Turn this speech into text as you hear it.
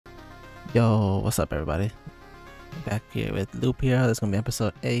Yo, what's up everybody? Back here with Loop here. This is gonna be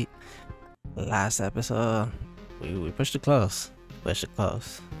episode 8. Last episode, we pushed it close. Pushed it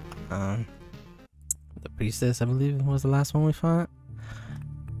close. The priestess, I believe, was the last one we fought.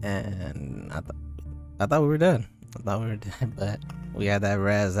 And I thought we were done. But we had that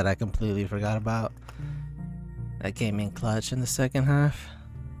res that I completely forgot about. That came in clutch in the second half.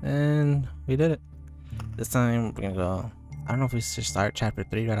 And we did it. This time we're gonna go. I don't know if we should start chapter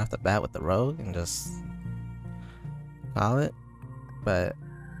 3 right off the bat with the rogue and just call it, but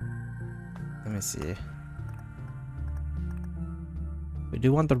let me see. We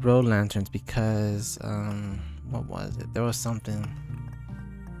do want the road lanterns because what was it? There was something,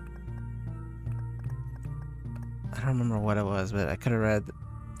 I don't remember what it was, but I could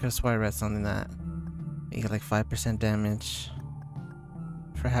have sworn I read something that you get like 5% damage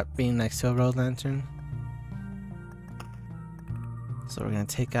for being next to a road lantern. So we're gonna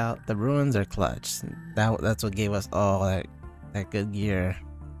take out the ruins or clutch. That's what gave us all that good gear.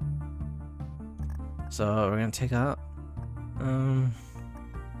 So we're gonna take out and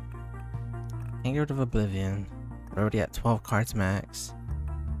get rid of Oblivion. We're already at 12 cards max.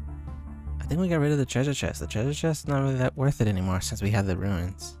 I think we got rid of the treasure chest. The treasure chest is not really that worth it anymore since we have the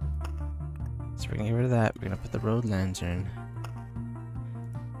ruins. So we're gonna get rid of that. We're gonna put the road lantern.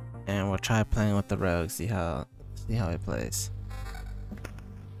 And we'll try playing with the rogue, see how it plays.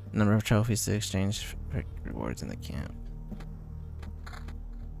 Number of trophies to exchange for rewards in the camp.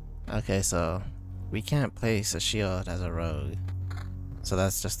 Okay, so we can't place a shield as a rogue, so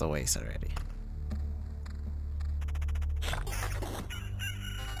that's just a waste already.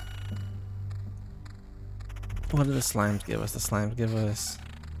 What do the slimes give us? The slimes give us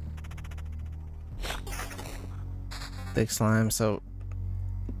thick slime, so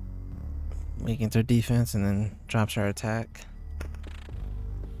weakens our defense and then drops our attack.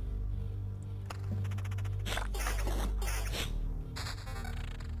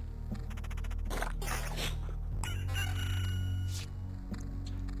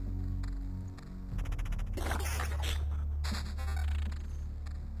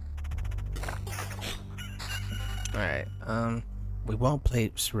 Alright, we won't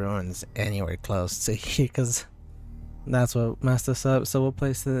place ruins anywhere close to here because that's what messed us up. So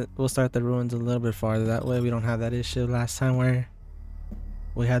we'll start the ruins a little bit farther. That way we don't have that issue last time where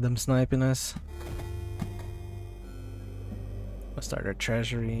we had them sniping us. We'll start our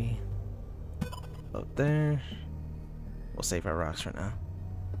treasury up there. We'll save our rocks for now.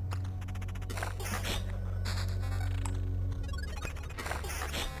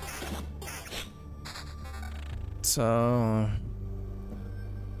 So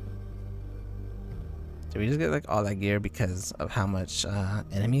did we just get like all that gear because of how much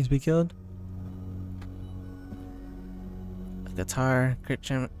enemies we killed? A guitar, crit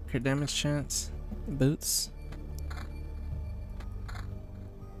damage chance, boots.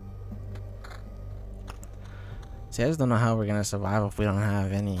 See, I just don't know how we're gonna survive if we don't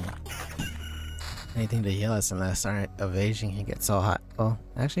have anything to heal us unless our evasion can get so hot. Oh,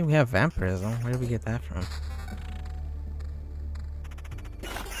 actually we have vampirism. Where did we get that from?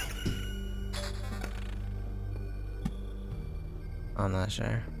 I'm not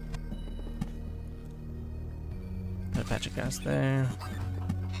sure. Put a patch of grass there.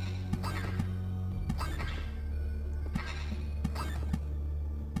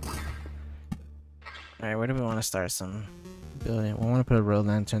 Alright, where do we want to start some building? We want to put a road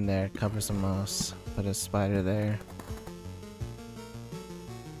lantern there, cover some moss, put a spider there.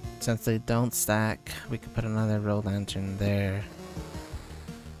 Since they don't stack, we could put another road lantern there.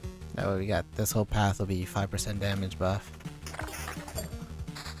 That way we got this whole path will be 5% damage buff.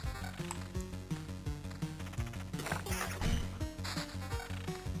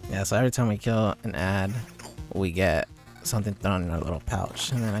 Yeah, so every time we kill an ad, we get something thrown in our little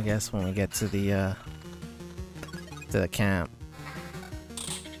pouch, and then I guess when we get to the camp,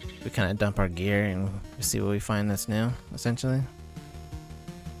 we kind of dump our gear and we see what we find that's new, essentially.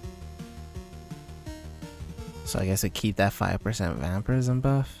 So I guess we keep that 5% vampirism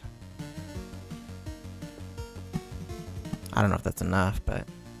buff. I don't know if that's enough, but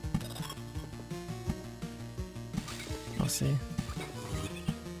we'll see.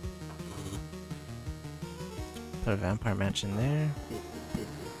 Put a vampire mansion there.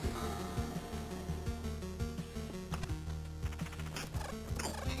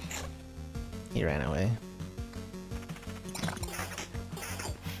 He ran away.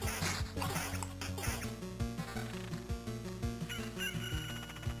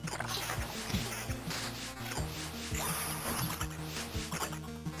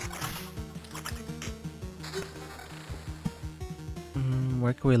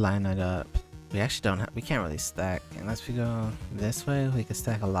 where can we line it up? We actually don't have, we can't really stack. Unless we go this way, we can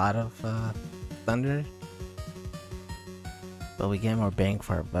stack a lot of thunder. But we get more bang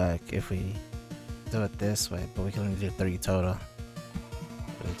for our buck if we do it this way, but we can only do 3 total.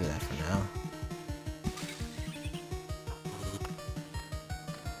 We'll do that for now.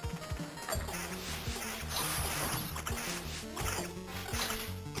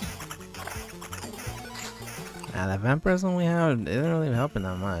 Now the vampirism we have isn't really helping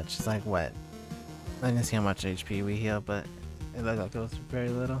that much. It's like what? I didn't see how much HP we heal, but it looks like it was very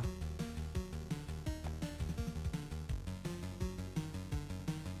little.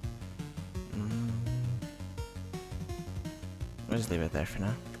 We'll just leave it there for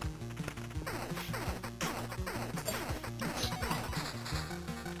now.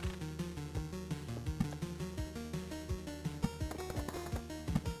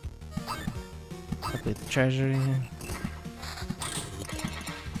 Complete the treasury.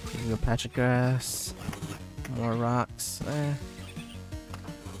 Give you a patch of grass. More rocks there.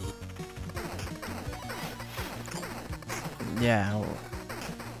 Yeah.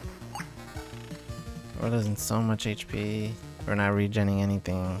 We're losing so much HP. We're not regenning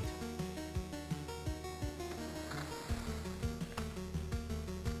anything.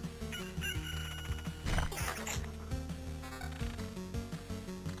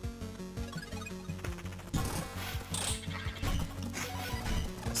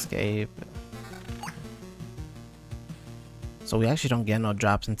 Escape. So we actually don't get no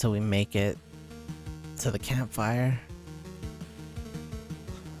drops until we make it to the campfire.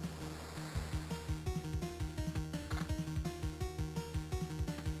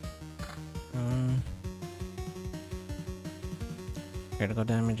 Critical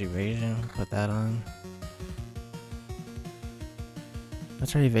damage, evasion, put that on.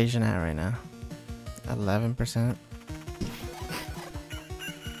 What's our evasion at right now? 11%.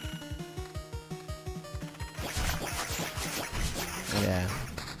 Yeah.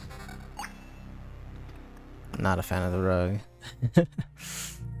 Not a fan of the rogue.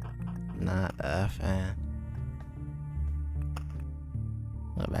 Not a fan.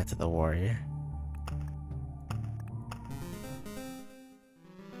 Go back to the warrior.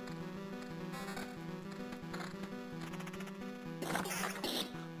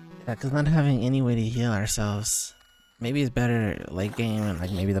 Yeah, cause not having any way to heal ourselves. Maybe it's better late game and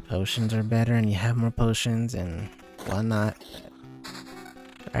like maybe the potions are better and you have more potions and whatnot.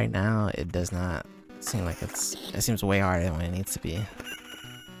 Right now it does not seem like it seems way harder than what it needs to be.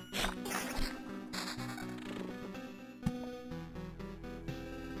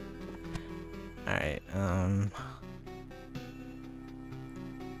 Alright,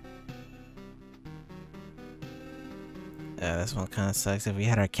 yeah, this one kind of sucks. If we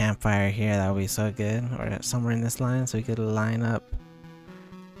had our campfire here, that would be so good. Or somewhere in this line so we could line up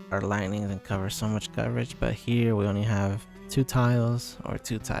our lightnings and cover so much coverage. But here we only have 2 tiles or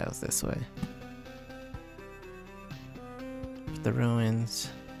 2 tiles this way. The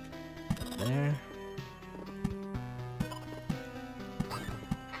ruins there.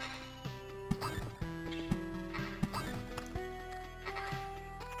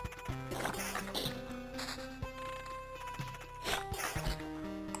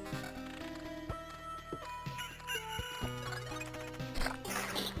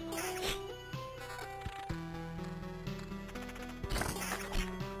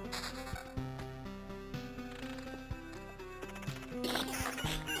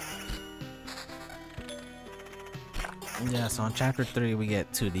 Yeah, so on chapter 3 we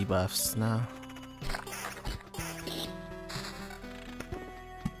get 2 debuffs now.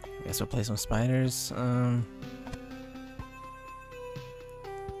 Guess we'll play some spiders.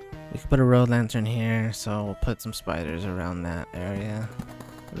 We could put a road lantern here, so we'll put some spiders around that area.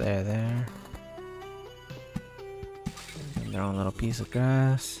 There. And their own little piece of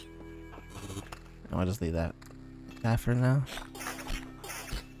grass. And we'll just leave that for now.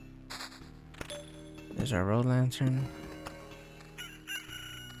 There's our road lantern.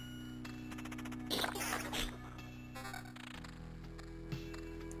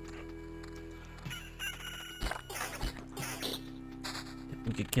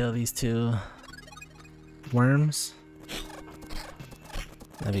 We could kill these 2 worms.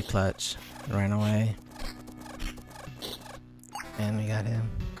 That'd be clutch. Ran away. And we got him.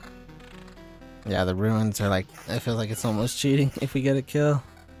 Yeah, the ruins are like, I feel like it's almost cheating if we get a kill.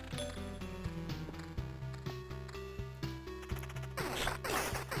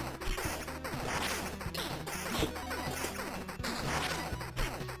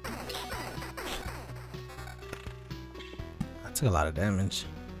 Took a lot of damage.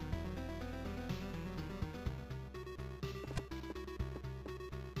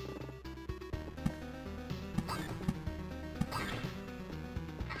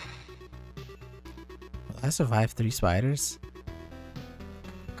 I survived 3 spiders?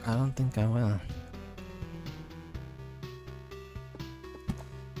 I don't think I will.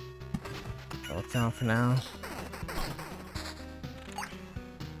 I'll count for now.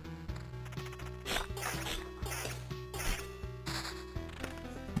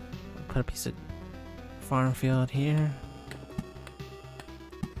 Put a piece of farm field here.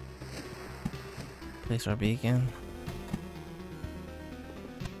 Place our beacon.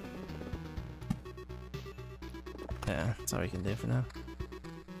 Yeah, that's all we can do for now.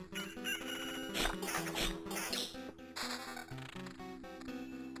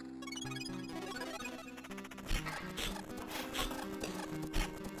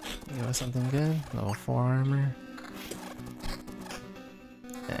 Give us something good. Level 4 armor.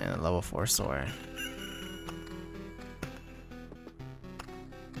 And a level 4 sword.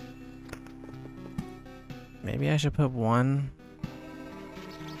 Maybe I should put one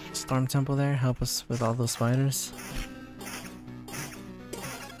storm temple there, help us with all those spiders.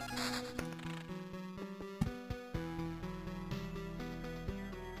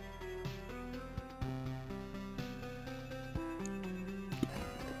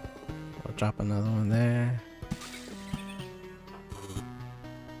 We'll drop another one there.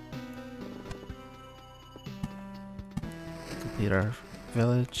 Complete our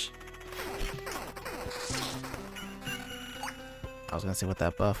village. I was gonna see what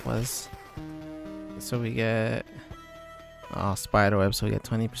that buff was. So we get spider web, so we get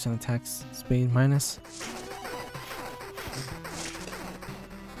 20% attack speed minus.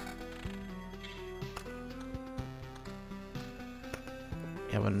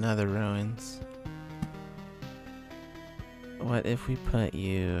 We have another ruins. What if we put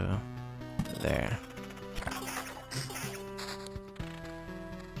you there?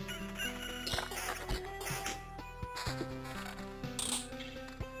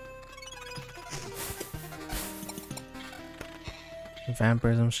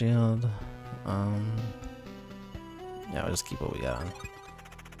 Vampirism shield. Yeah, we'll just keep what we got on.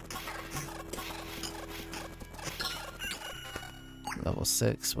 Level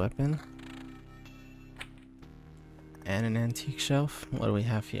 6 weapon. And an antique shelf. What do we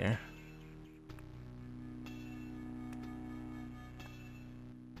have here?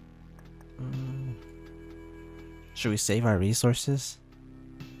 Should we save our resources?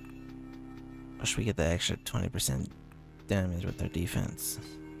 Or should we get the extra 20% damage with our defense?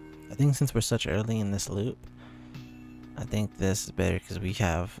 I think since we're such early in this loop, I think this is better because we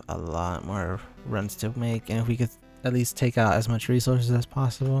have a lot more runs to make, and if we could at least take out as much resources as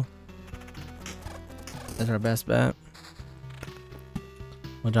possible, that's our best bet.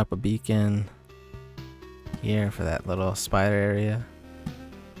 We'll drop a beacon here for that little spider area.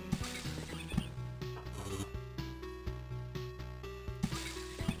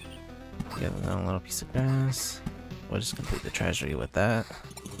 Get another little piece of grass. We'll just complete the treasury with that.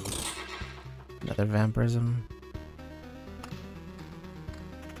 Another vampirism.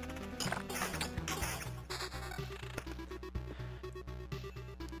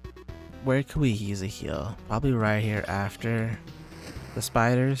 Where could we use a heal? Probably right here after the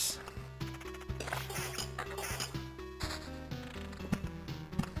spiders.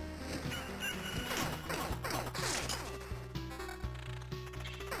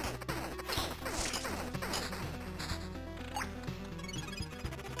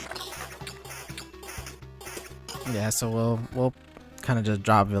 Yeah, so we'll kind of just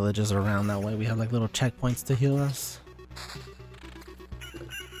drop villages around that way. We have like little checkpoints to heal us.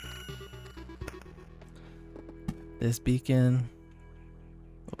 This beacon,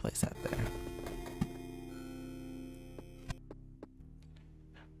 we'll place that there.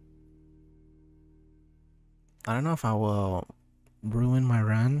 I don't know if I will ruin my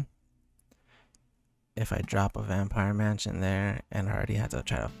run if I drop a vampire mansion there and I already have to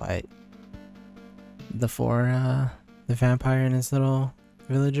try to fight the vampire and his little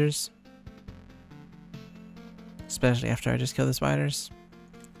villagers, especially after I just kill the spiders.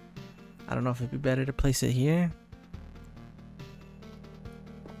 I don't know if it'd be better to place it here.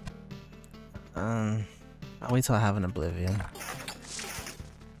 I'll wait till I have an oblivion.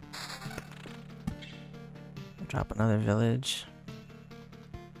 Drop another village.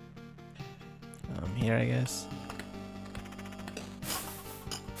 Here I guess.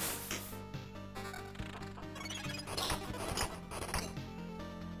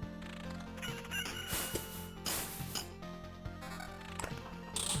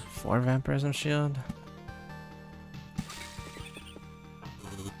 Four vampirism shield.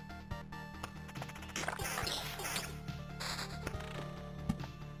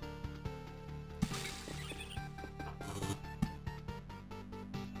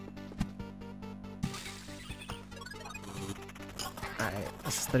 Alright,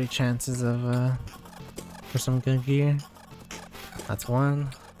 this is 30 chances of for some good gear. That's 1.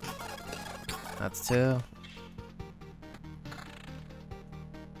 That's 2.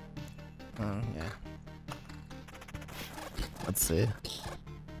 Yeah. Let's see.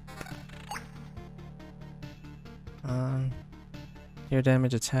 Your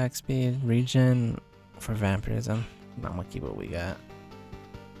damage, attack speed, regen for vampirism. I'm gonna keep what we got.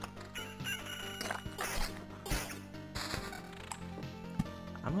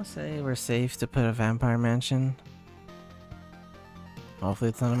 I'm gonna say we're safe to put a vampire mansion. Hopefully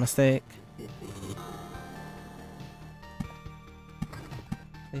it's not a mistake.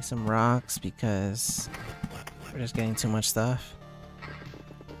 Play some rocks because we're just getting too much stuff.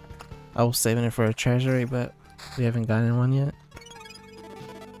 I was saving it for a treasury, but we haven't gotten one yet.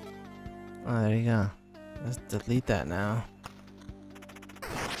 Oh, there you go. Let's delete that now.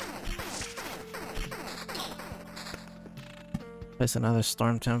 Place another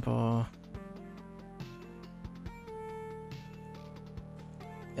storm temple.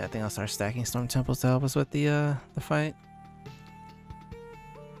 Yeah, I think I'll start stacking storm temples to help us with the fight.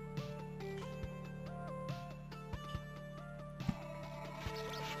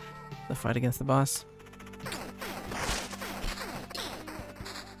 The fight against the boss.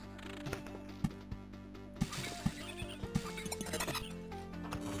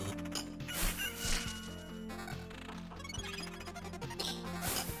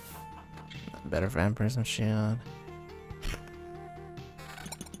 Better vampirism shield.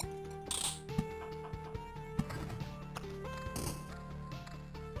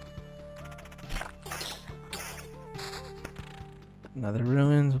 Another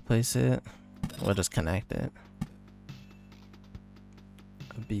ruins, we'll place it. We'll just connect it.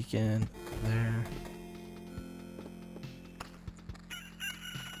 A beacon there.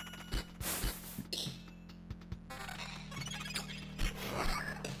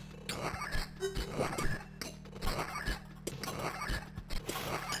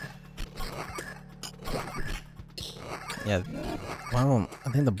 Yeah, one of them,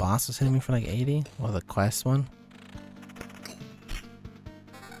 I think the boss was hitting me for like 80, or the quest one.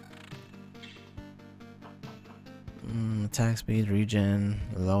 Attack speed, regen,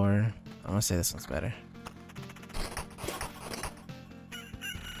 lower. I'm gonna say this one's better.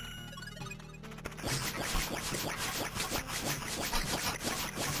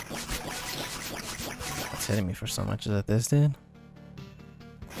 It's hitting me for so much that this did.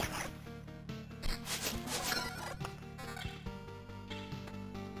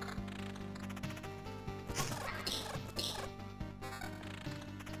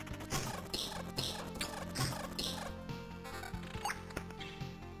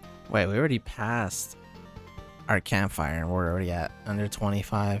 Wait, we already passed our campfire and we're already at under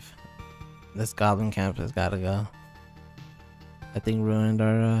 25. This goblin camp has gotta go. I think ruined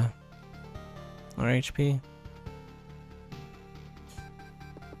our HP.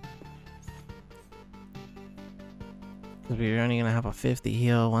 Cause we're only gonna have a 50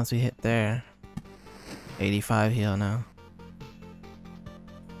 heal once we hit there. 85 heal now.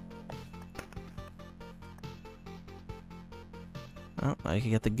 Oh, now you can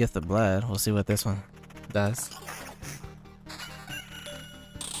get the gift of blood. We'll see what this one does.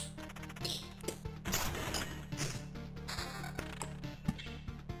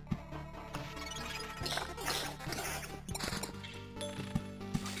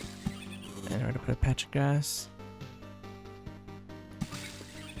 And we're gonna put a patch of grass.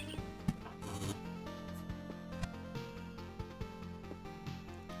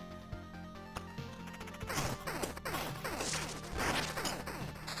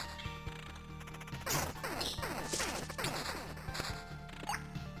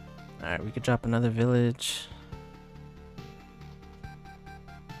 Alright, we could drop another village.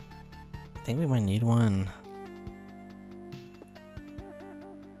 I think we might need one.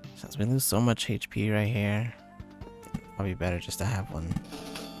 Since we lose so much HP right here, probably better just to have one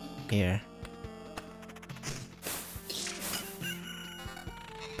here.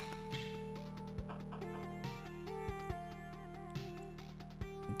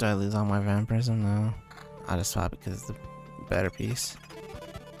 Do I lose all my vampirism? No. I'll just swap it because it's the better piece.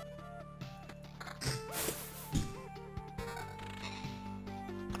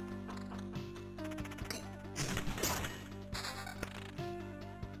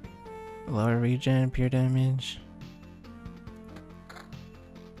 Lower regen, pure damage.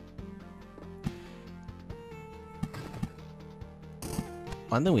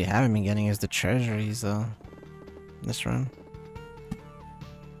 One thing we haven't been getting is the treasuries though. This run.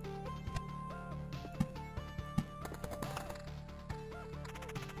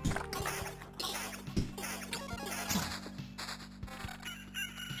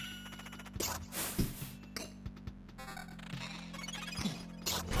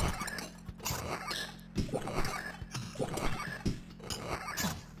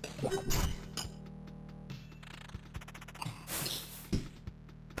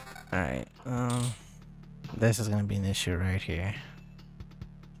 Alright, this is gonna be an issue right here.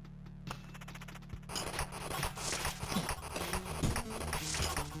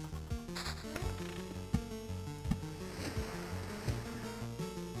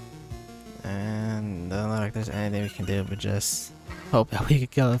 And doesn't look like there's anything we can do but just hope that we can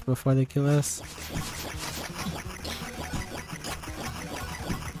kill us before they kill us.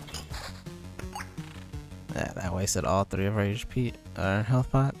 Yeah, that wasted all 3 of our HP, our health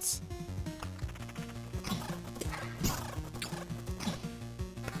pots.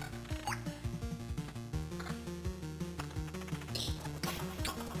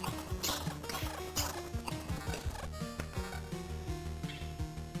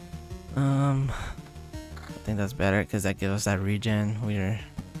 I think that's better because that gives us that regen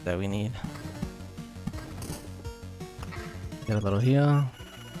that we need. Get a little heal.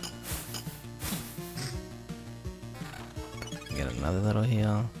 Get another little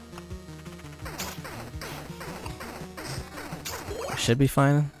heal. Should be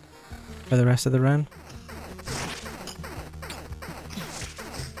fine for the rest of the run.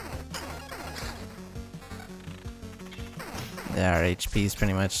 Yeah, our HP is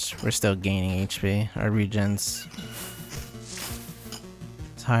pretty much, we're still gaining HP. Our regen's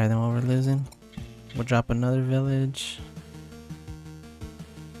it's higher than what we're losing. We'll drop another village.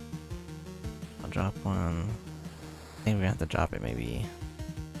 I'll drop one. I think we have to drop it maybe.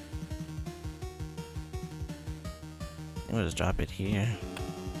 I think we'll just drop it here.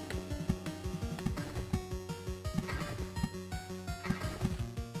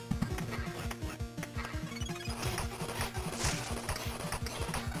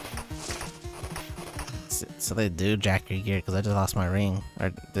 So they do jack your gear because I just lost my ring. Or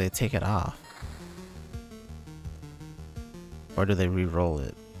do they take it off? Or do they re-roll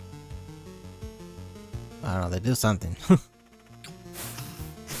it? I don't know, they do something.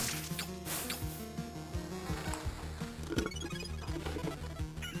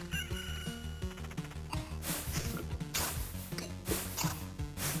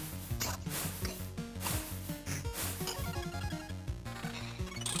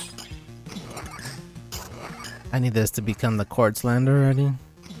 I need this to become the quartz land already.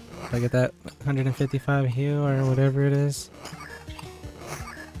 If I get that 155 heal or whatever it is.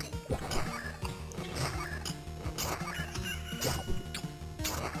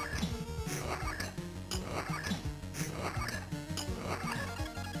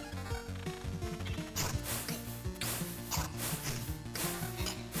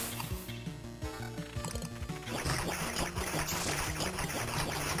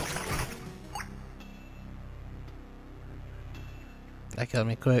 That killed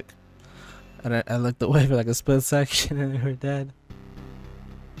me quick. I looked away for like a split second and we were dead.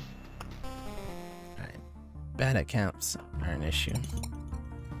 Alright. Bandit camps are an issue.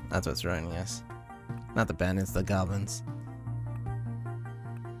 That's what's ruining us. Not the bandits, the goblins.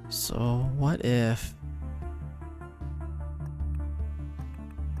 So what if...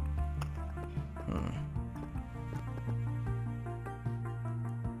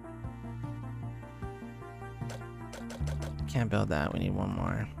 Can't build that, we need one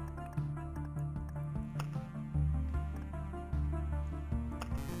more.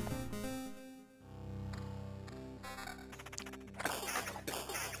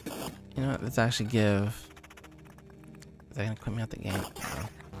 You know what, let's actually give... Is that gonna quit me out the game? No.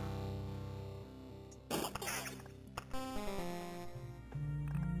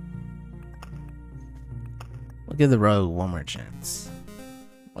 We'll give the rogue one more chance.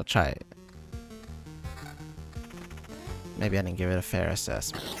 We'll try it. Maybe I didn't give it a fair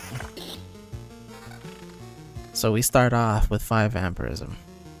assessment. So we start off with 5 vampirism.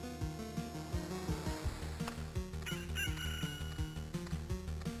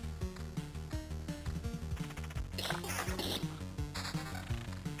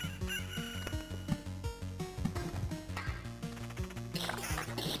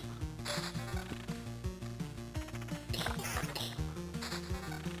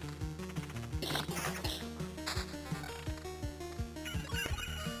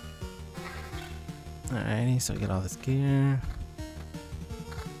 Alrighty, so we get all this gear.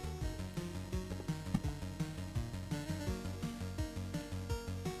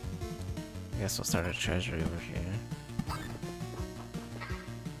 I guess we'll start a treasury over here.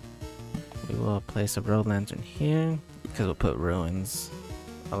 We will place a road lantern here because we'll put ruins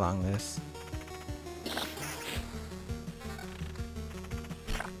along this.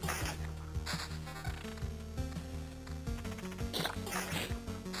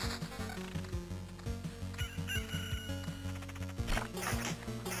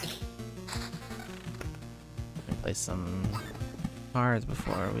 Place some cards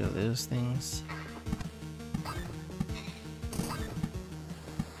before we lose things.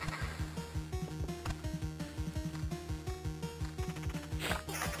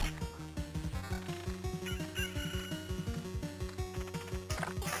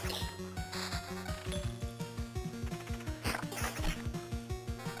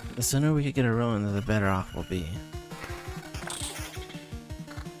 The sooner we could get a ruin, the better off we'll be.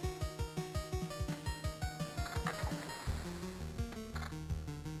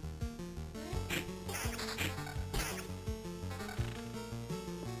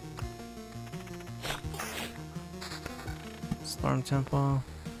 Storm Temple.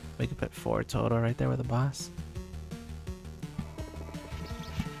 We could put 4 total right there with the boss.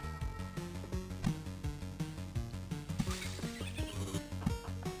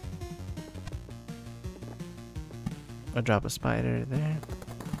 I'll drop a spider there.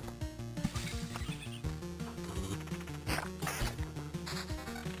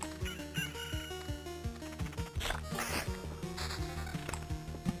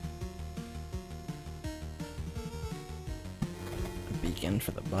 A beacon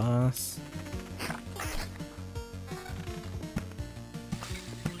for the boss.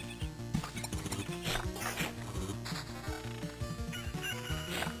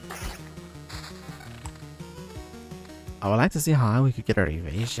 I would like to see how high we could get our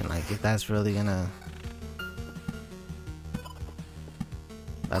evasion, like if that's really gonna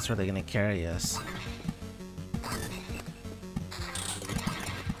carry us.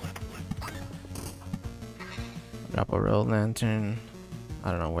 Drop a road lantern. I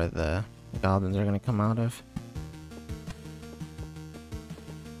don't know where the goblins are gonna come out of.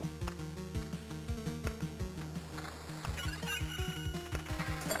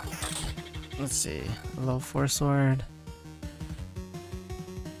 Let's see. Low 4 sword.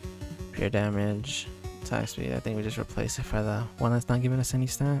 Pure damage, attack speed. I think we just replace it for the one that's not giving us any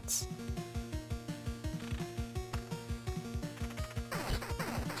stats.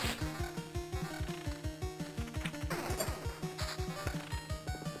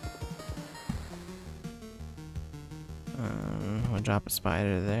 We'll drop a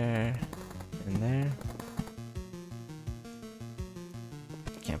spider there and there.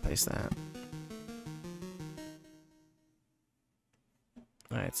 Can't place that.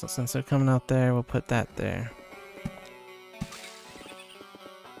 Alright, so since they're coming out there, we'll put that there.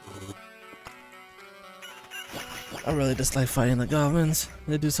 I really dislike fighting the goblins.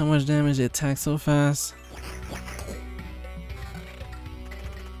 They do so much damage, they attack so fast.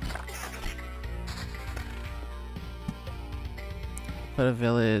 Put a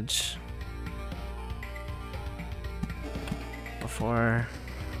village before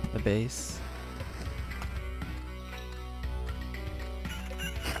the base.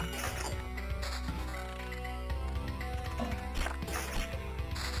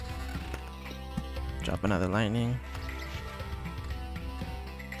 Drop another lightning.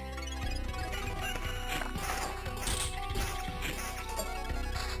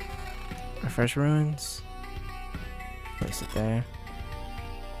 Our first ruins. Place it there.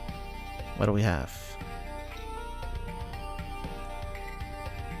 What do we have?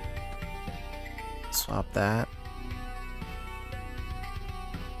 Swap that.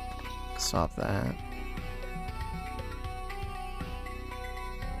 Swap that.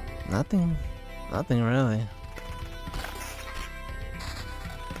 Nothing. Nothing really.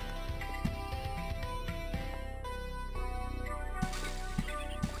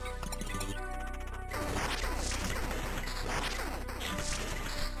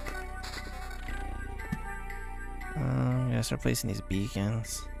 Yeah, start placing these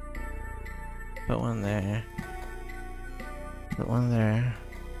beacons. Put one there. Put one there.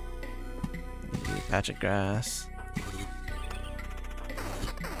 Maybe a patch of grass.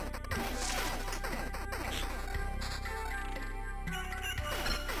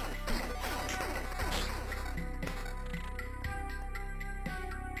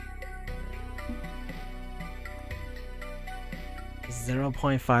 Zero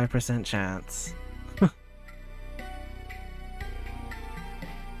 0.5% chance.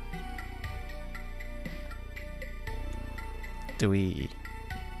 Do we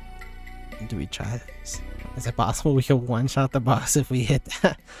try this? Is it possible we can one-shot the boss if we hit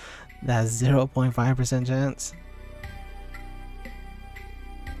that 0.5% chance?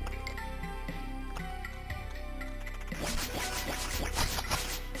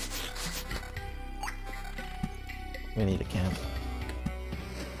 We need a camp.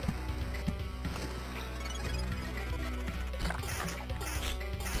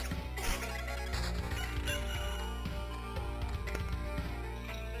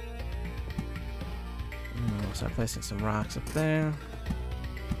 start placing some rocks up there.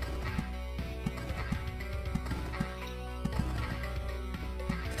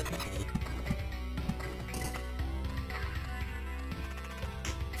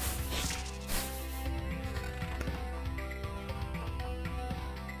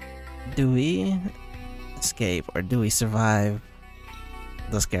 Do we escape or do we survive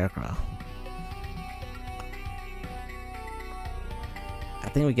the scarecrow? I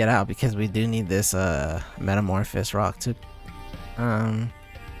think we get out because we do need this metamorphosis rock to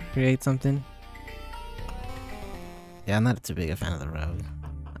create something. Yeah, I'm not too big a fan of the rogue.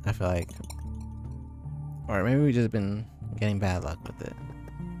 I feel like, or maybe we've just been getting bad luck with it.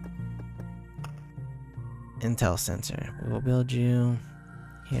 Intel sensor. We will build you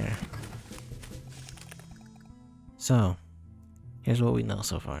here. So, here's what we know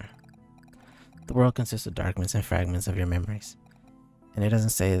so far. The world consists of darkness and fragments of your memories. And it doesn't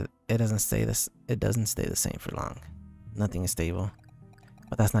stay the same for long. Nothing is stable.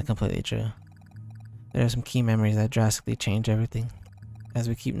 But that's not completely true. There are some key memories that drastically change everything. As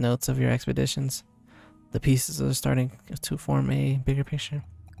we keep notes of your expeditions, the pieces are starting to form a bigger picture.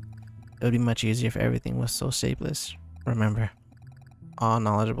 It would be much easier if everything was so shapeless. Remember, all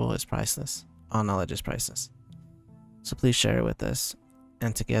knowledgeable is priceless. All knowledge is priceless. So please share it with us,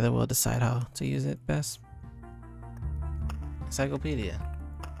 and together we'll decide how to use it best. Encyclopedia.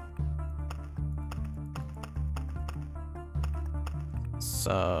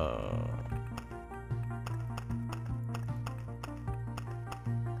 So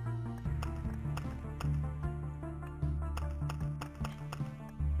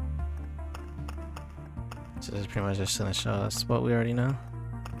this is pretty much just gonna show us what we already know.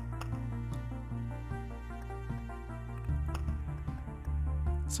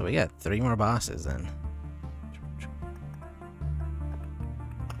 So we got 3 more bosses then.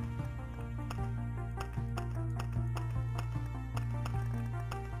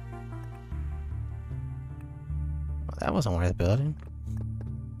 Well, that wasn't worth building.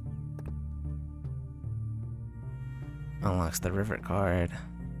 Unlocks the river card.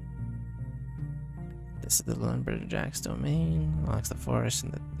 This is the Lumberjack's domain. Unlocks the forest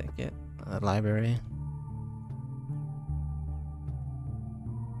and the thicket. The library.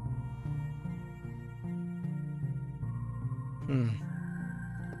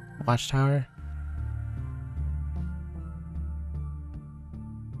 Watchtower.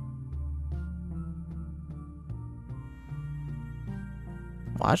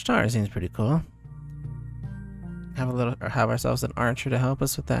 Watchtower seems pretty cool. Have ourselves an archer to help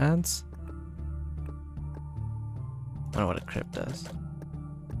us with the ads. I don't know what a crypt does.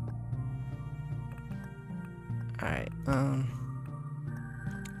 Alright,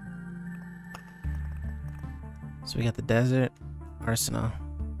 so we got the desert arsenal.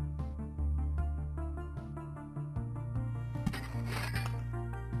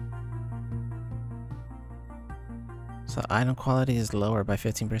 So item quality is lower by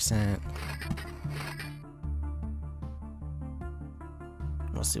 15%.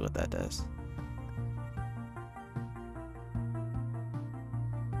 We'll see what that does.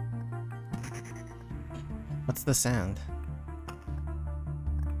 What's the sound?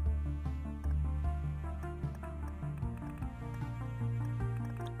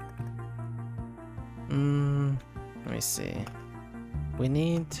 Let me see. We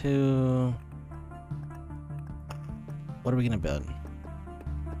need to... What are we gonna build?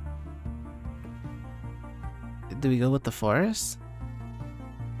 Do we go with the forest?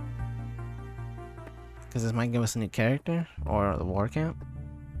 Because this might give us a new character or the war camp.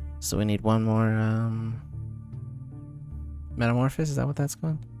 So we need one more metamorphosis. Is that what that's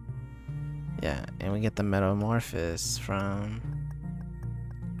called? Yeah, and we get the metamorphosis from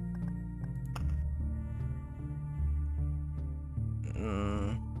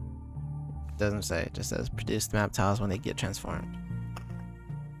doesn't say, it just says produce the map tiles when they get transformed.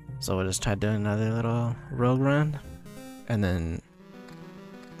 So we'll just try doing another little rogue run and then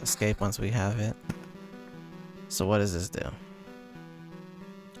escape once we have it. So what does this do?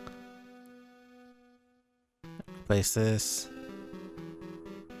 Place this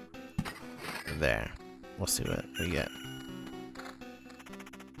there. We'll see what we get.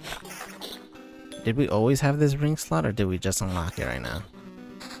 Did we always have this ring slot or did we just unlock it right now?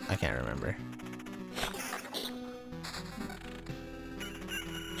 I can't remember.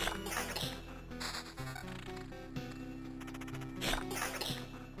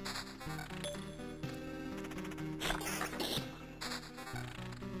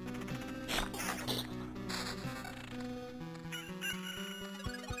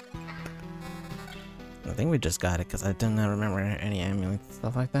 I think we just got it because I do not remember any amulets,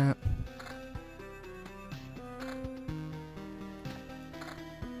 stuff like that.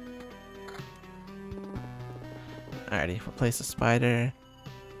 Alrighty, we'll place a spider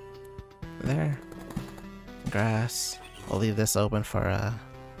there. Grass. We'll leave this open for a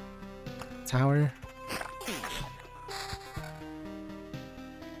tower.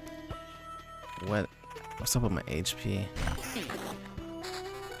 What's up with my HP?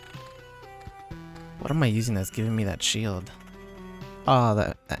 What am I using that's giving me that shield? Oh,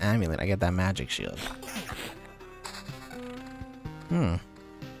 the amulet. I get that magic shield.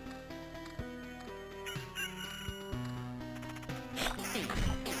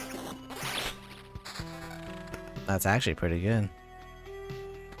 That's actually pretty good.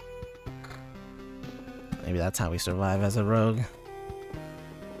 Maybe that's how we survive as a rogue.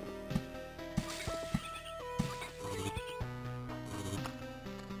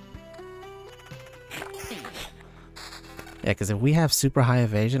 Yeah, because if we have super high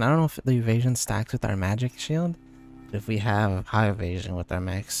evasion, I don't know if the evasion stacks with our magic shield. If we have high evasion with our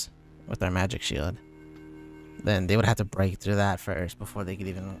magic shield, then they would have to break through that first before they could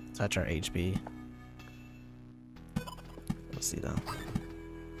even touch our HP. We'll see though.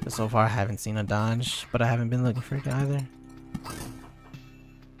 But so far I haven't seen a dodge, but I haven't been looking for it either.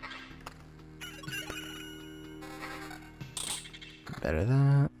 Better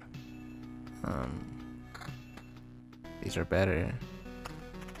that. These are better.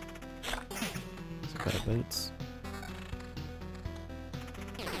 These are better boots.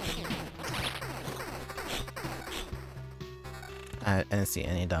 I didn't see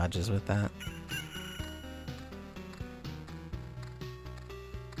any dodges with that.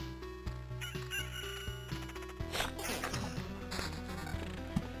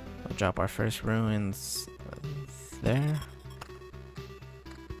 We'll drop our first ruins there.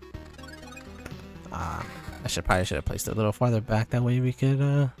 I probably should have placed it a little farther back, that way we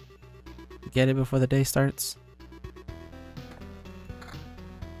could get it before the day starts.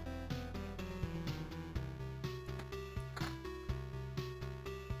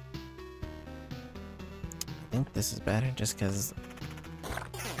 I think this is better just because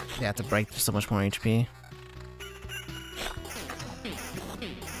they have to break through so much more HP.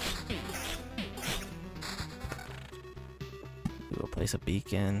 We will place a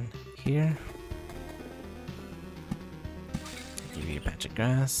beacon here. Give you a patch of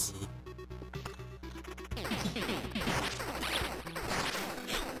grass.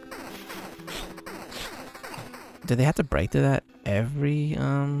 Do they have to break through that every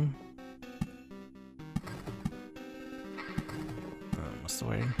what's the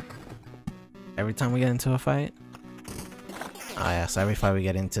word? Every time we get into a fight? Oh yeah, so every fight we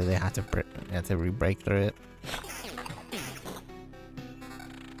get into, they have to re-break through it.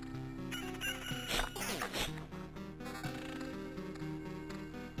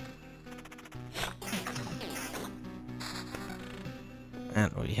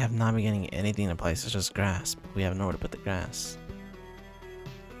 And we have not been getting anything in place, it's just grass. But we have nowhere to put the grass.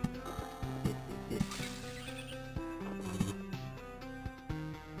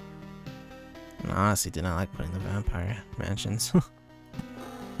 And I honestly did not like putting the vampire mansions.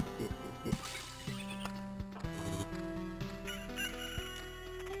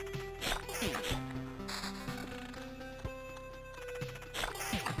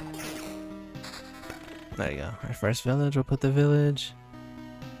 There you go. Our first village, we'll put the village.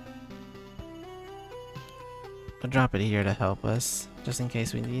 I'll drop it here to help us, just in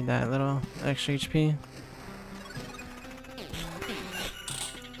case we need that little extra HP.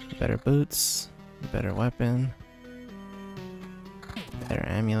 Better boots, better weapon, better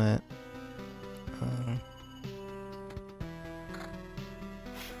amulet. I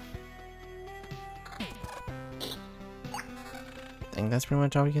think that's pretty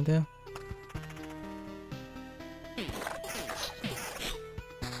much all we can do.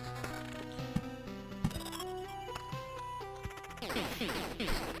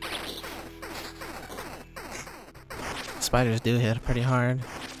 Spiders do hit pretty hard.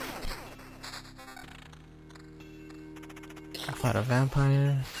 I'll fight a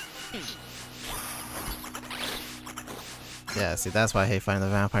vampire. Yeah, see, that's why I hate fighting the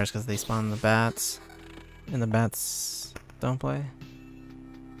vampires, because they spawn the bats. And the bats don't play.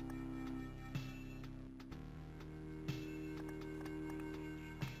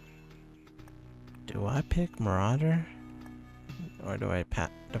 Do I pick Marauder? Or do I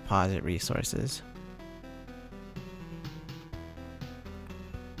deposit resources?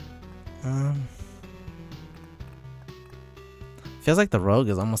 Feels like the rogue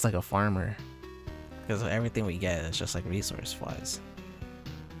is almost like a farmer, because everything we get is just like resource wise.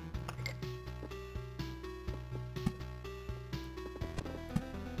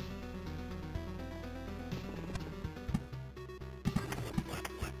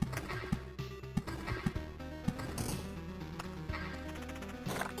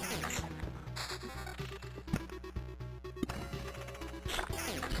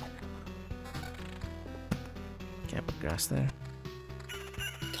 grass there.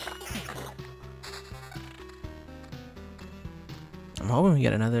 I'm hoping we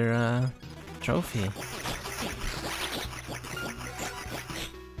get another trophy.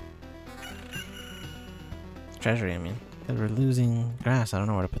 Treasury, I mean. Because we're losing grass. I don't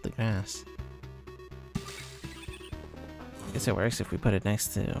know where to put the grass. I guess it works if we put it next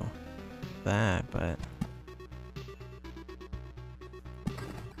to that, but...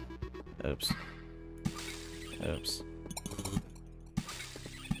 Oops. Oops.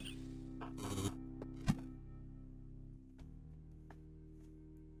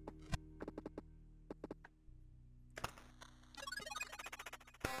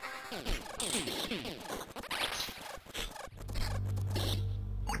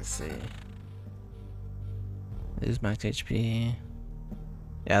 Let's see. Lose max HP.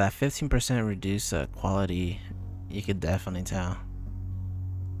 Yeah, that 15% reduce quality, you could definitely tell.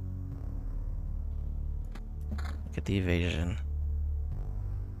 Look at the evasion.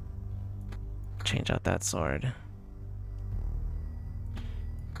 Change out that sword.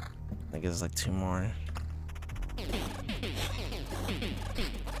 I think it's like 2 more.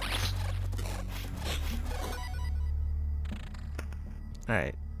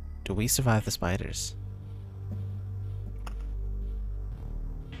 Alright, do we survive the spiders?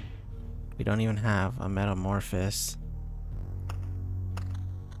 We don't even have a metamorphosis.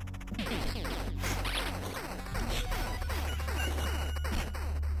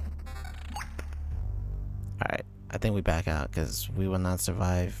 Alright, I think we back out because we will not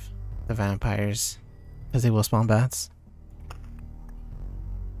survive the vampires because they will spawn bats.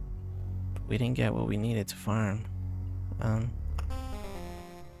 We didn't get what we needed to farm.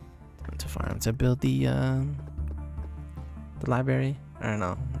 To build the library. I don't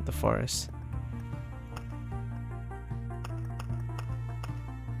know, the forest.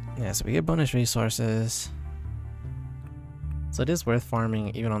 Yeah, so we get bonus resources. So it is worth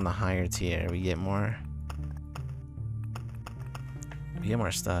farming even on the higher tier. We get more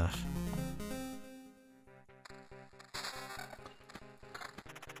stuff.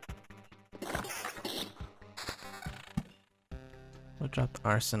 We'll drop the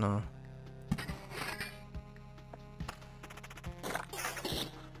arsenal.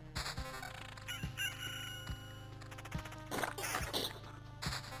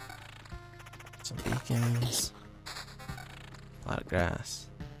 Some beacons. A lot of grass.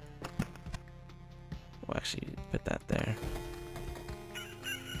 We'll actually put that there.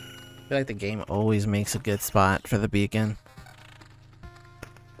 I feel like the game always makes a good spot for the beacon.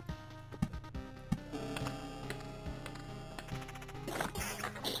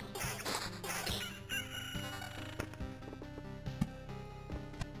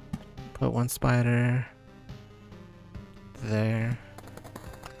 Put 1 spider there.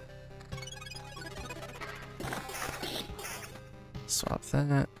 Swap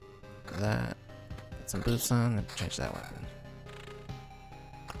that, put some boots on, and change that weapon.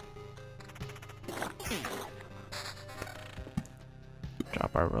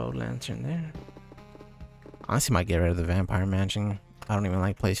 Drop our road lantern there. Honestly, might get rid of the vampire mansion. I don't even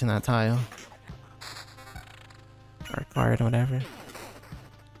like placing that tile. Or card or whatever.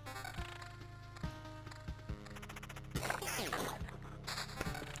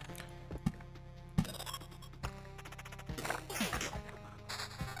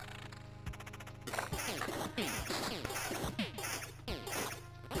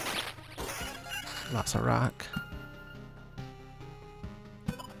 Lots of rock.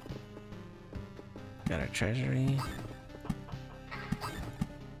 Got our treasury.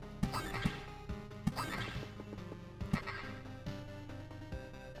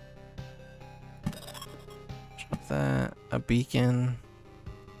 Drop that. A beacon.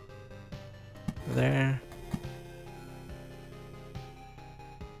 There.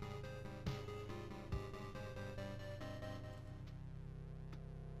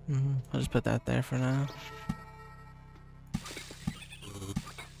 I'll just put that there for now.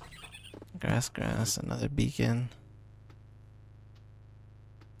 Grass, another beacon.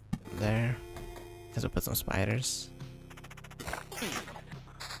 There. Because we'll put some spiders.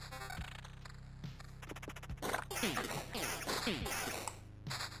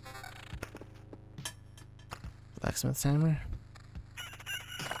 Blacksmith's hammer.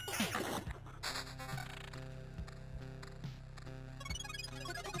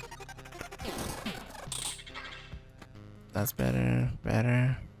 That's better.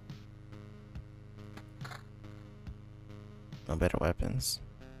 No better weapons.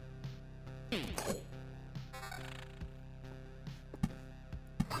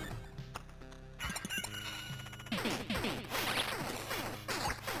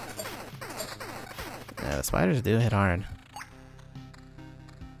 Yeah, spiders do hit hard.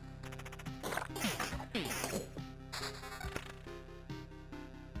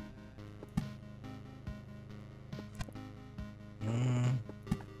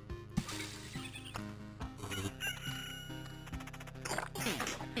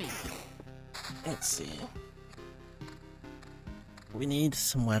 Let's see. We need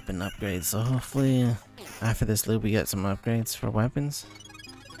some weapon upgrades, so hopefully after this loop we get some upgrades for weapons.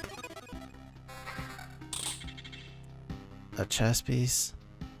 A chest piece.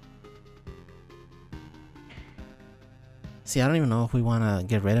 See, I don't even know if we want to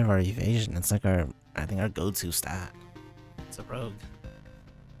get rid of our evasion. It's like our, I think our go-to stat. It's a rogue.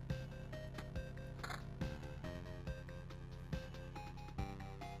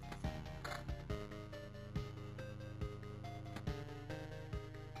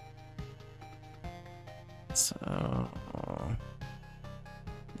 So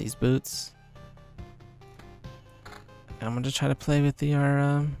these boots. I'm gonna try to play with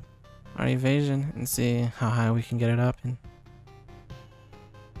our evasion and see how high we can get it up and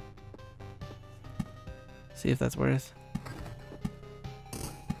see if that's worth.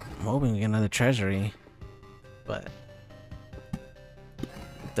 I'm hoping we get another treasury, but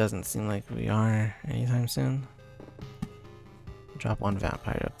it doesn't seem like we are anytime soon. Drop one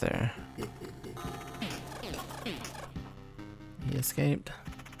vampire up there. He escaped.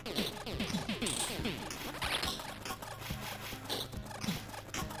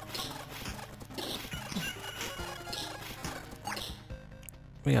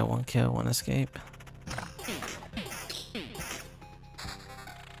 We got one kill, one escape.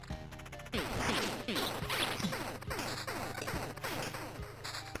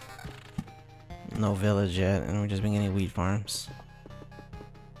 No village yet, and we're just been getting wheat farms.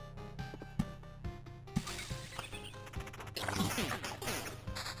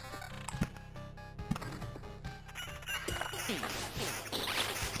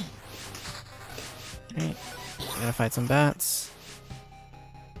 Alright, gotta fight some bats.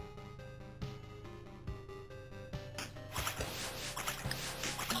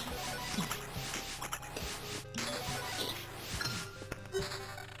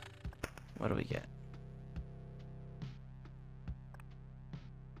 What do we get?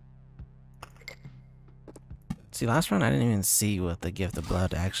 See, last round I didn't even see what the gift of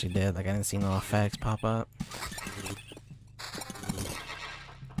blood actually did. Like, I didn't see no effects pop up.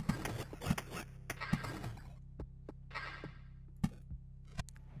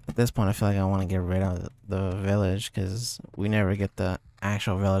 At this point, I feel like I want to get rid of the village because we never get the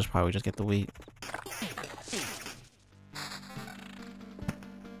actual village part. We just get the wheat.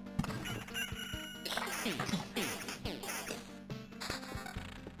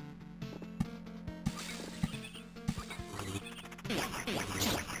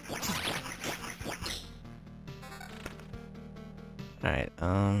 Alright,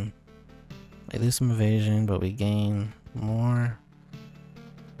 we lose some evasion, but we gain more.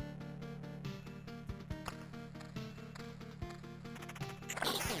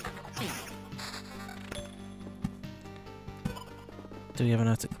 Do we have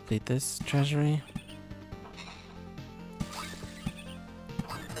enough to complete this treasury?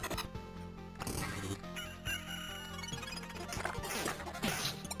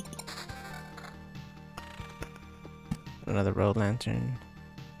 Another road lantern.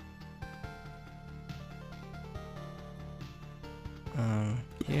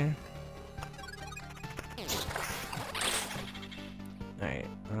 Here. Alright,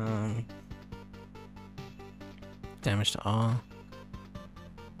 damage to all.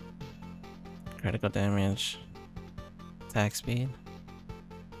 Critical damage. Attack speed.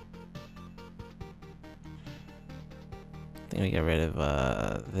 I think we get rid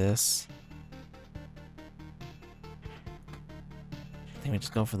of this. I think we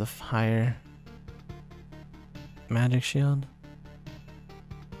just go for the higher magic shield.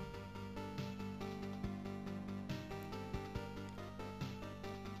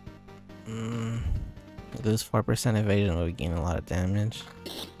 Lose 4% evasion, but we gain a lot of damage.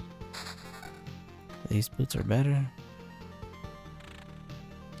 These boots are better.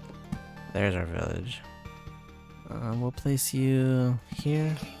 There's our village. We'll place you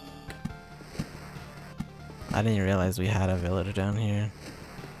here. I didn't realize we had a village down here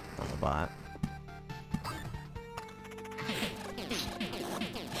on the bot.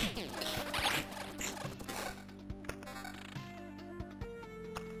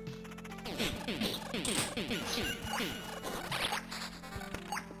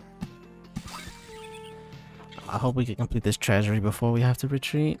 I hope we can complete this treasury before we have to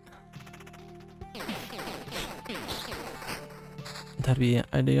retreat. That'd be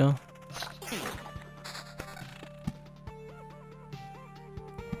ideal.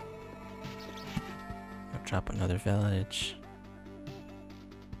 another village.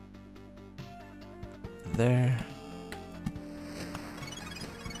 There.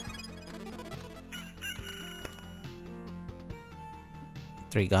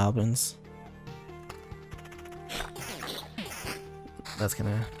 Three goblins. That's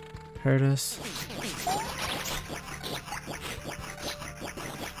gonna hurt us.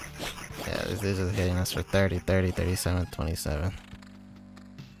 Yeah, this is hitting us for 30, 30, 37, 27.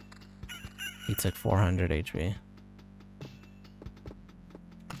 He took 400 HP.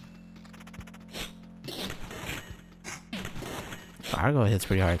 Fargo hits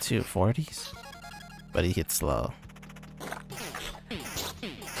pretty hard too, 40s. But he hits slow.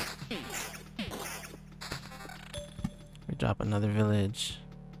 We drop another village.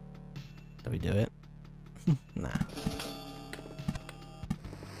 Did we do it? Nah.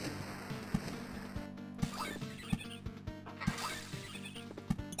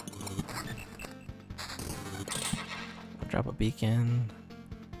 Drop a beacon.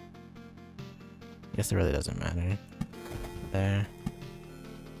 Guess it really doesn't matter. There.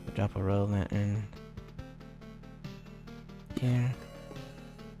 Drop a road lantern. Here.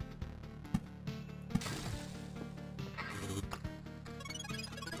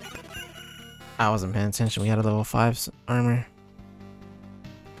 I wasn't paying attention. We had a level 5 armor.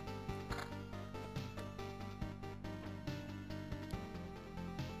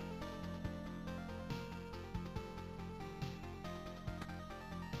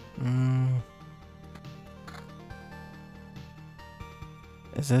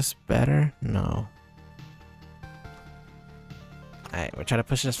 Is this better? No. Alright, we'll try to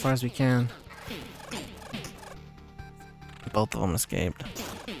push it as far as we can. Both of them escaped.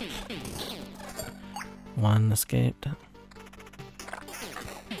 One escaped.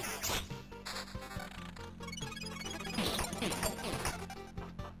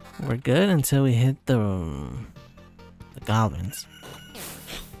 We're good until we hit the goblins.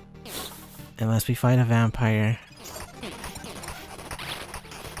 Unless we fight a vampire.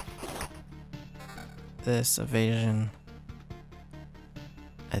 This evasion.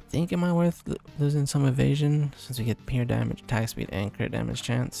 I think it might worth losing some evasion since we get pure damage, attack speed, and crit damage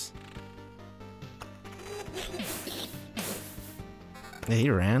chance. Yeah, he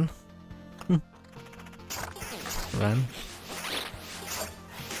ran. Run.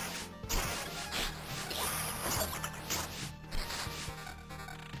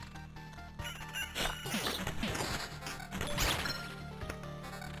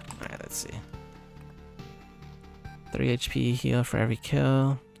 Alright, let's see. 3 HP heal for every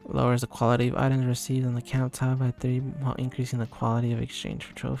kill. Lowers the quality of items received on the count tile by 3 while increasing the quality of exchange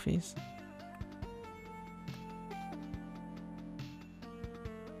for trophies.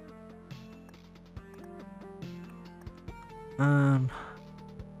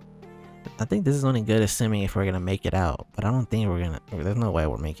 I think this is only good assuming if we're gonna make it out, but I don't think we're gonna. There's no way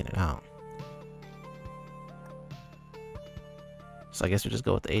we're making it out. So I guess we just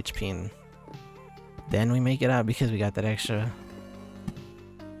go with the HP and then we make it out because we got that extra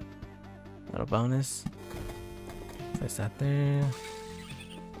little bonus. Place that there.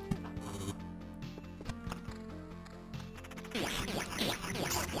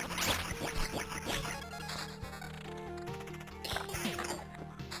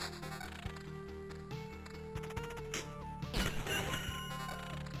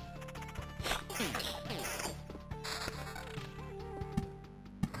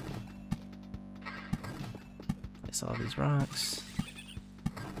 Place all these rocks.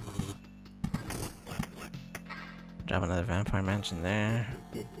 Drop another vampire mansion there.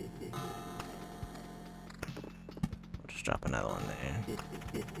 We'll just drop another one there.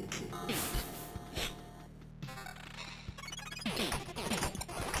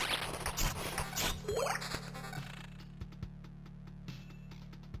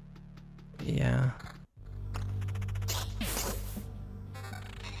 Yeah.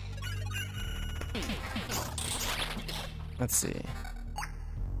 Let's see.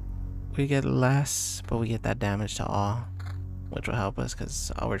 We get less, but we get that damage to all, which will help us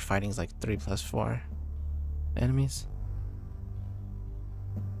because all we're fighting is like 3+4 enemies.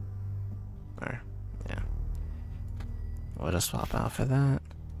 Or, yeah. We'll just swap out for that.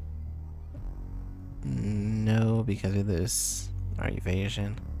 No, because of this, our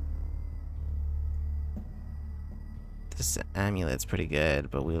evasion. This amulet's pretty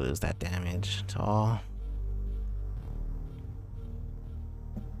good, but we lose that damage to all.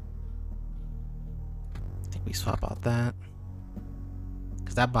 We swap out that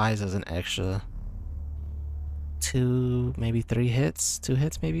because that buys us an extra 2, maybe 3 hits, 2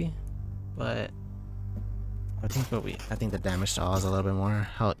 hits maybe, but I think the damage to all is a little bit more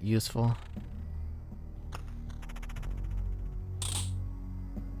useful.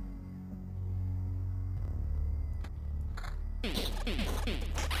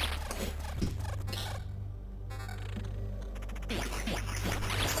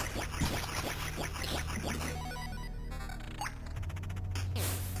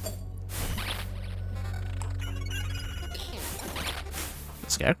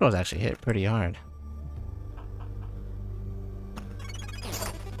 Scarecrows actually hit pretty hard.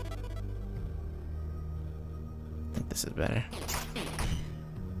 I think this is better.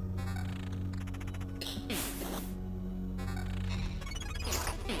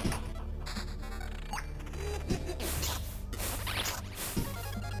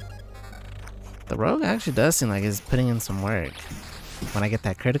 The rogue actually does seem like it's putting in some work. When I get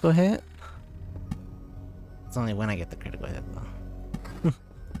that critical hit, it's only when I get the critical hit though.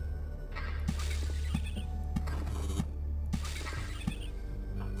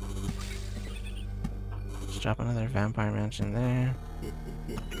 Let's drop another vampire mansion there.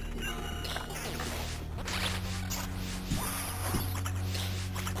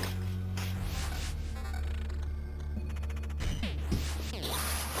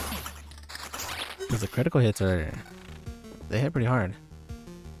 Because the critical hits they hit pretty hard.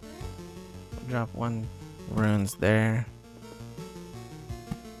 Drop one runes there.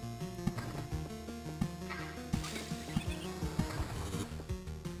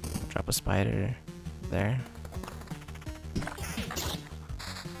 Drop a spider there.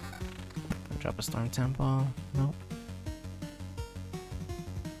 Drop a storm temple. Nope.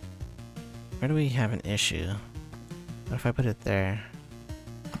 Where do we have an issue? What if I put it there?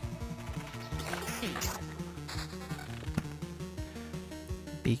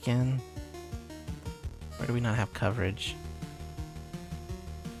 Beacon. Where do we not have coverage?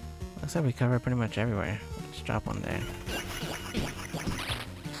 Looks like we cover pretty much everywhere. Let's drop one there.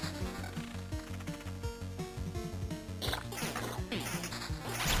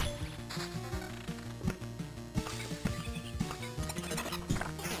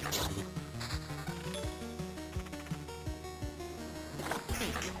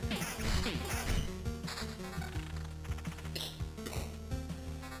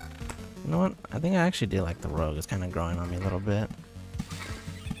 You know what? I think I actually do like the rogue. It's kind of growing on me a little bit.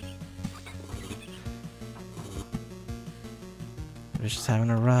 We're just having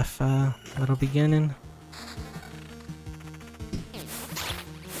a rough little beginning.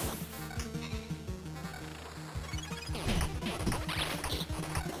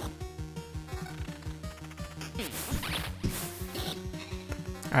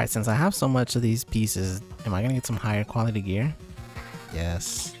 Alright, since I have so much of these pieces, am I gonna get some higher quality gear?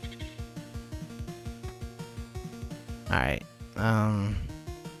 Yes. Alright,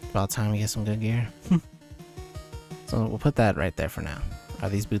 about time we get some good gear. So we'll put that right there for now. Are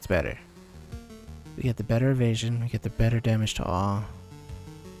these boots better? We get the better evasion, we get the better damage to all.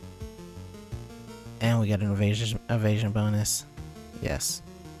 And we get an evasion bonus. Yes.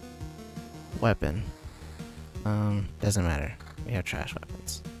 Weapon. Doesn't matter. We have trash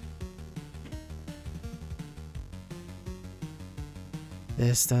weapons.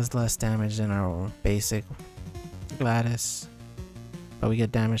 This does less damage than our basic Gladys, but we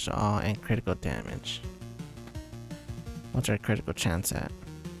get damage to all and critical damage. What's our critical chance at?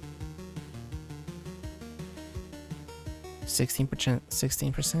 16%?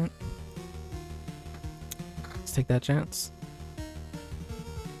 16%? Let's take that chance.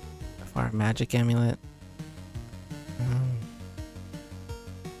 For our magic amulet.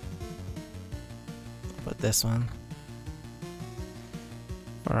 Put this one.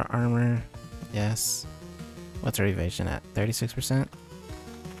 For our armor, yes. What's our evasion at? 36%?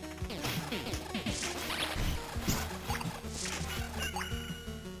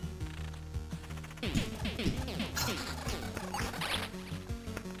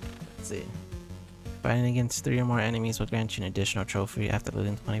 Let's see. Fighting against 3 or more enemies will grant you an additional trophy after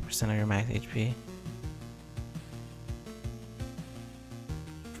losing 20% of your max HP.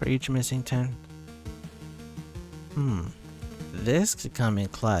 For each missing 10. This could come in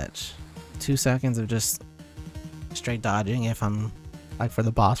clutch. 2 seconds of just straight dodging if I'm like for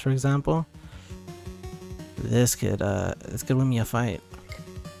the boss, for example. This could win me a fight.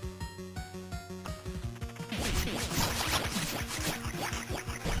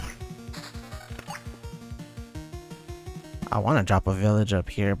 I want to drop a village up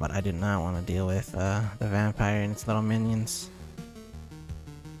here, but I do not want to deal with the vampire and its little minions.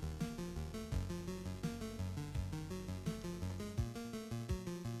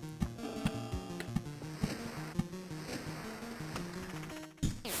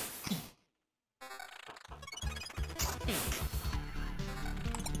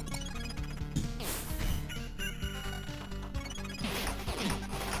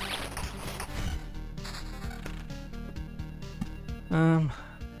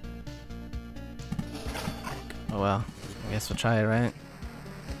 Oh well, I guess we'll try it, right?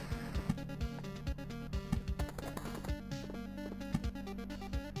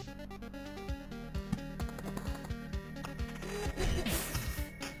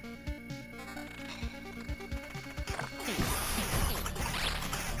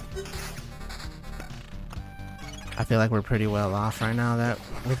 feel like we're pretty well off right now that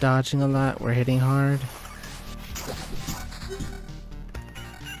we're dodging a lot, we're hitting hard.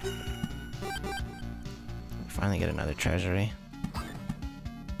 Finally get another treasury.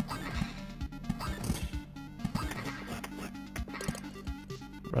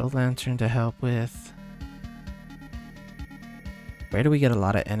 Road lantern to help with. Where do we get a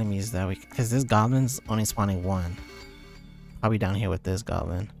lot of enemies that we... Because this goblin's only spawning one. Probably down here with this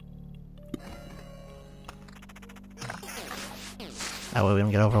goblin. That way we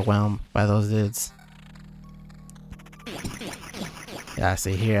don't get overwhelmed by those dudes. Yeah,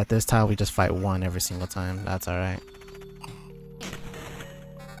 see here at this tile we just fight one every single time. That's alright.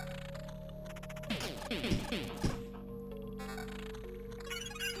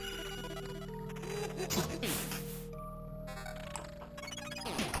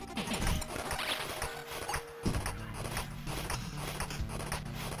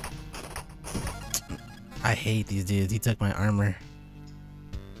 I hate these dudes. He took my armor.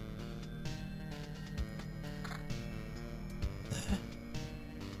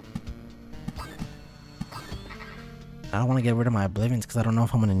 I don't want to get rid of my oblivions because I don't know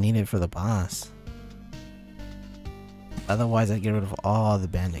if I'm going to need it for the boss. Otherwise, I get rid of all the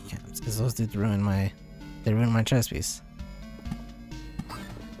bandit camps because those dudes ruin my... They ruin my chest piece.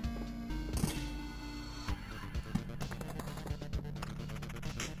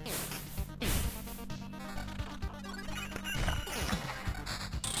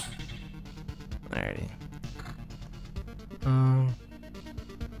 Alrighty.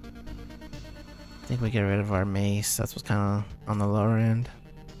 I think we get rid of our mace. That's what's kind of on the lower end.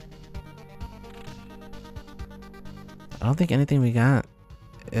 I don't think anything we got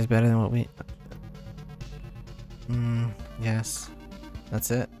is better than what we... yes.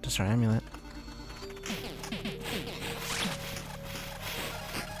 That's it. Just our amulet.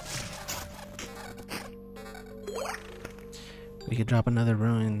 We could drop another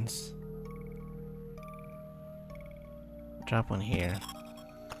ruins. Drop one here.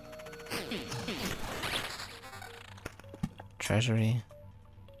 Treasury.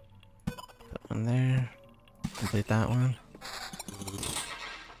 Put one there. Complete that one.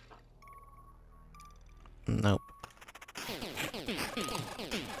 Nope.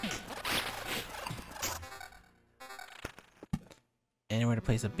 Anywhere to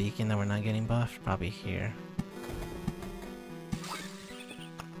place a beacon that we're not getting buffed? Probably here.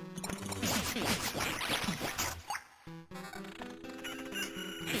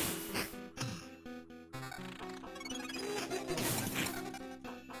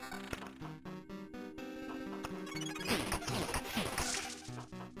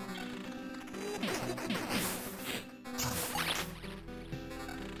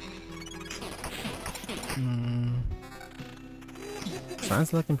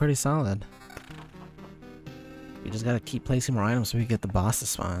 Mine's looking pretty solid. We just gotta keep placing more items so we get the boss to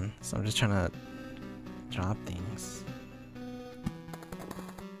spawn. So I'm just trying to drop things.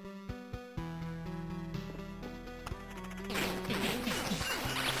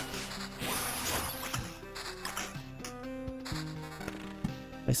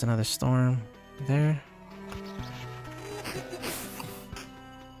 Place another storm there.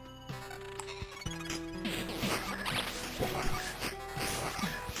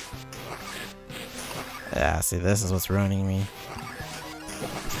 Yeah, see, this is what's ruining me.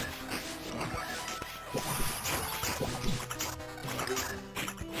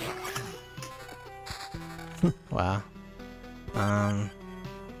 Wow.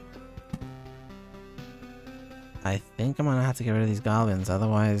 I think I'm gonna have to get rid of these goblins,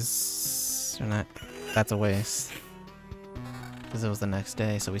 otherwise they're not... That's a waste. Because it was the next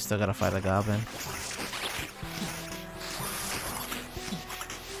day, so we still gotta fight a goblin.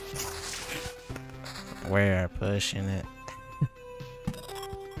 We're pushing it.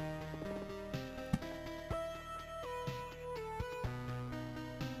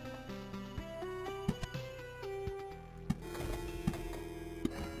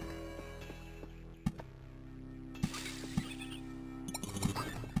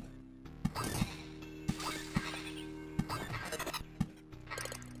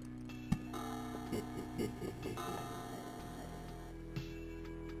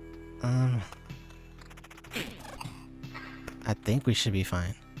 I think we should be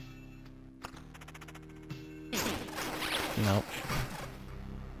fine. Nope.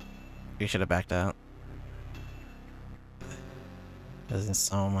 We should have backed out. Isn't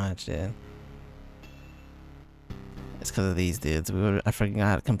so much, dude. It's because of these dudes. I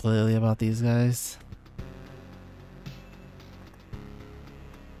forgot completely about these guys.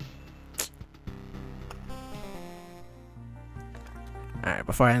 Alright,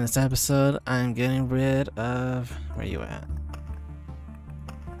 before I end this episode, I'm getting rid of... Where you at?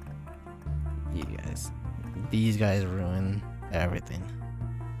 You guys. These guys ruin everything.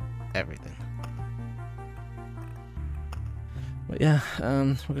 Everything. But yeah,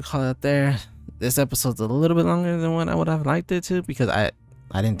 we could call it there. This episode's a little bit longer than what I would have liked it to, because I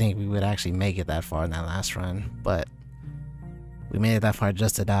didn't think we would actually make it that far in that last run, but we made it that far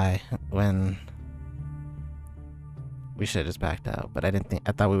just to die when we should have just backed out. But I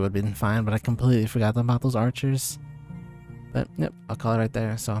thought we would have been fine, but I completely forgot about those archers. But yep, I'll call it right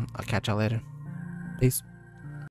there, so I'll catch y'all later. Peace.